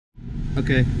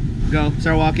Okay, go.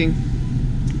 Start walking.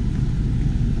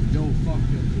 Yo, fuck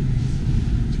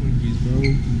Twinkies, bro.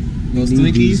 Those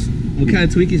Twinkies? What kind of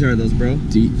Twinkies are those, bro?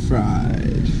 Deep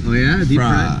fried. Oh yeah, deep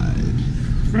fried.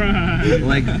 Fried.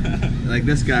 Like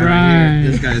this guy right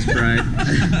here. This guy is fried.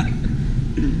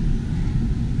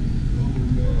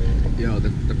 Yo, the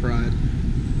fried.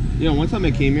 You know, one time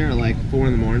I came here at like 4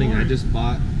 in the morning, and I just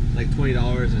bought like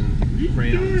 $20 in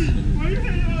crayons.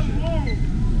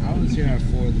 I was here at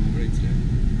 4 in the morning today.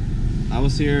 I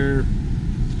was here.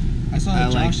 I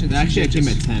saw Josh and actually, I TJ came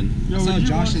at 10. I saw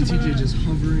Josh and TJ just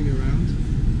hovering around,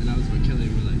 and I was with Kelly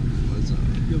and we're like, what's up?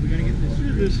 Yo, we gotta get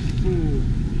this fool.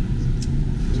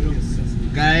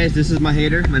 Guys, this is my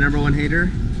hater, my #1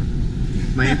 hater.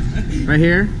 Right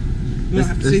here.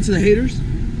 Say to the haters.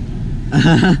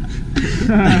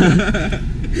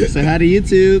 Say hi to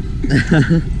YouTube.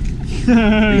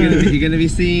 you're gonna be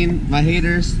seeing my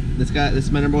haters. This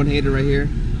is my #1 hater right here.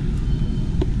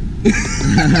 He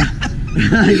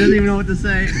doesn't even know what to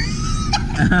say.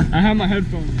 I have my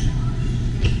headphones.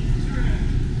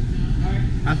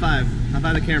 High five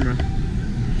the camera.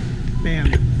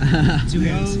 Bam. 2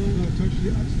 hands.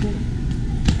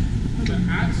 The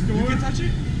at store? You can touch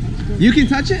it? You can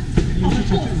touch it?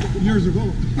 Years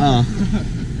ago. Oh.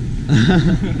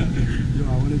 Yo,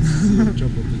 I wanted to see him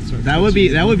jump up and start. That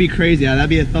would be crazy. Yeah, that'd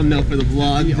be a thumbnail for the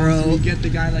vlog, bro. You get the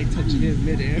guy like touching it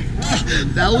midair.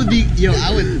 That would be, yo,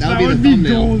 that would be the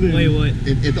thumbnail. Golden. Wait, what?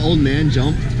 If the old man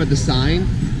jumped for the sign,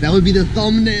 that would be the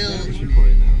thumbnail.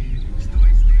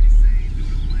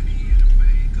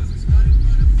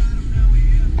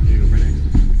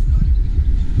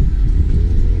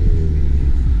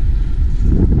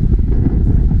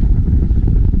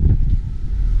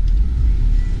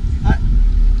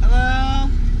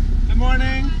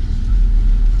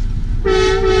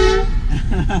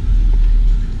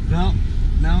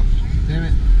 No, damn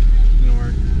it.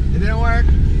 It didn't work.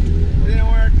 Damn.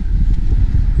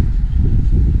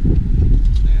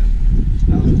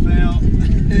 That was a fail.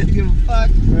 Didn't give a fuck.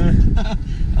 That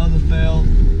was a fail.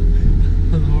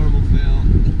 That was a horrible fail.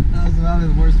 That was probably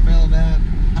the worst fail I've had.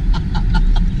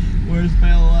 Worst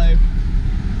fail of life.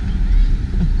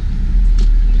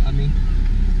 I mean.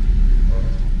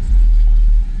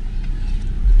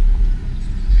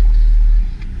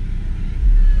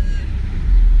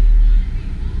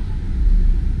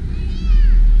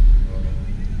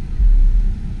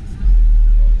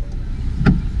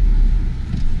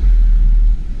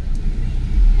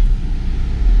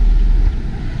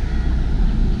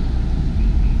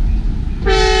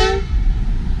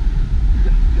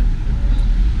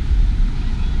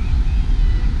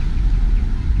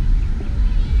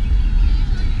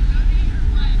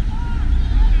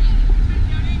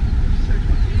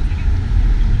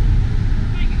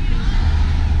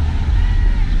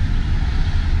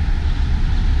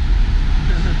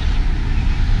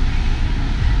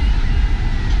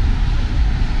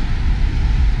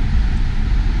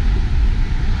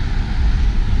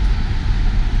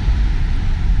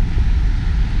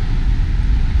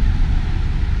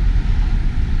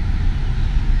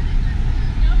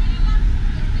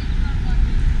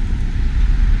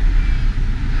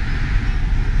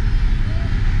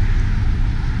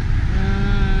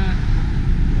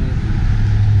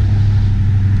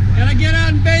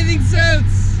 Bathing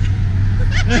suits!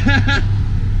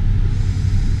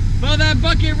 Fill that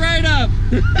bucket right up!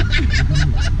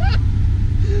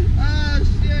 Oh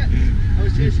shit! Oh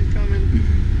shit, she's coming.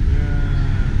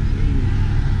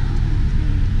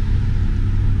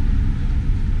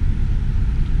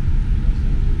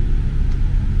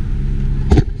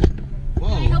 Whoa.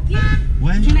 Can I help you?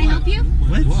 What? Can I help you?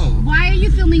 What? Whoa. Why are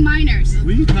you filming minors? What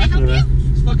are you talking help about?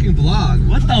 you? It's fucking vlog.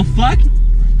 What the fuck?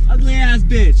 Ugly ass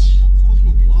bitch.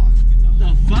 Fucking vlog. What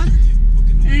the fuck?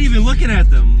 I ain't even looking at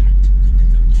them.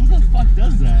 Who the fuck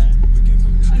does that?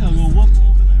 I gotta go whoop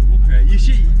over there, whoop her. You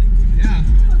shit. Yeah.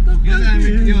 What the You got fuck?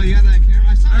 you got that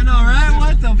camera? I know, right?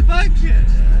 What the fuck?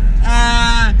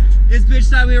 This bitch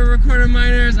thought we were recording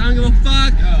minors. I don't give a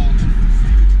fuck.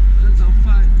 That's a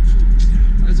fuck.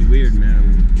 That's weird,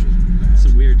 man. That's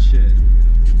some weird shit.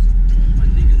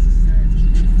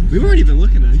 We weren't even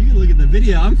looking at it. You can look at the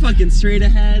video. I'm fucking straight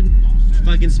ahead,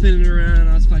 fucking spinning around.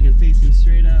 I was fucking facing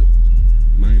straight up.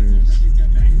 Minors.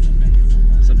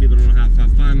 Some people don't know how to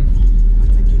have fun.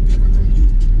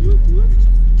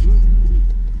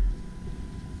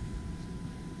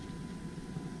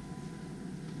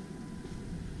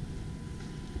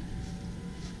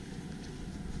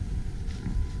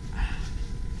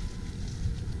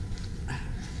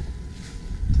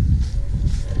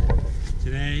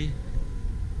 Today,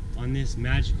 this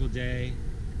magical day,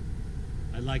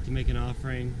 I'd like to make an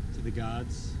offering to the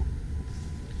gods.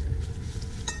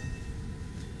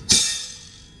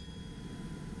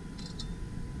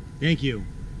 Thank you.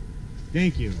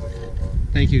 Thank you.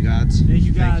 Thank you, gods. Thank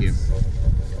you, Thank guys. you.